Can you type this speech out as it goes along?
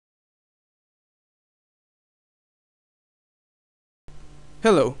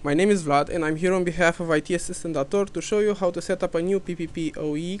Hello, my name is Vlad and I'm here on behalf of itassistant.org to show you how to set up a new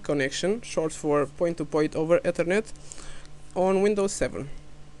PPPoE connection, short for point-to-point over Ethernet, on Windows 7.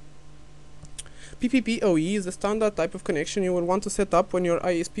 PPPoE is the standard type of connection you will want to set up when your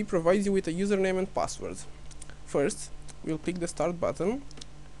ISP provides you with a username and password. First, we'll click the Start button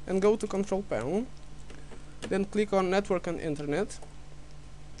and go to Control Panel, then click on Network and Internet,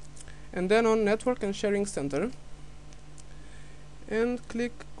 and then on Network and Sharing Center, and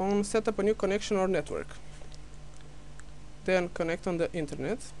click on Set up a new connection or network. Then connect on the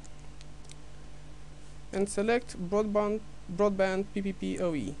internet and select broadband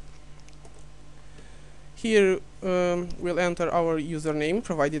PPPoE. Here we'll enter our username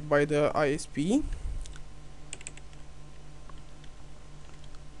provided by the ISP.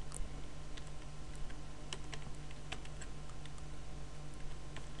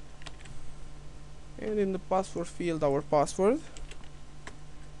 And in the password field, our password.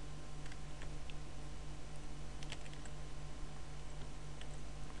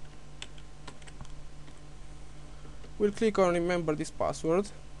 We'll click on remember this password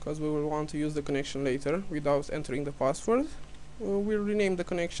because we will want to use the connection later without entering the password. We'll rename the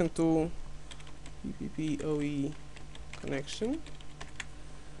connection to PPPoE connection,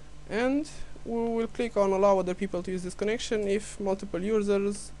 and we will click on allow other people to use this connection if multiple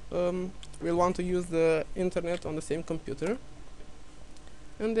users will want to use the internet on the same computer,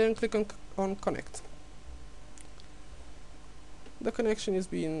 and then click on connect. The connection is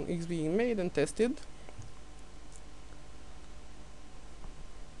being made and tested.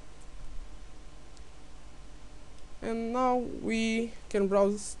 And now we can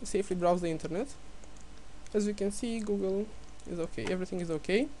safely browse the internet. As you can see, Google is okay, everything is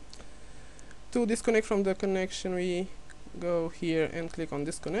okay. To disconnect from the connection, we go here and click on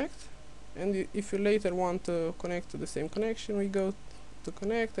disconnect, and if you later want to connect to the same connection, we go to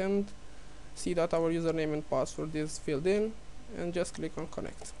connect and see that our username and password is filled in, and just click on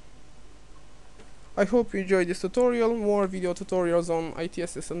connect. I hope you enjoyed this tutorial. More video tutorials on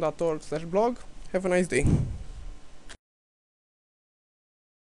itassistant.org/blog. Have a nice day.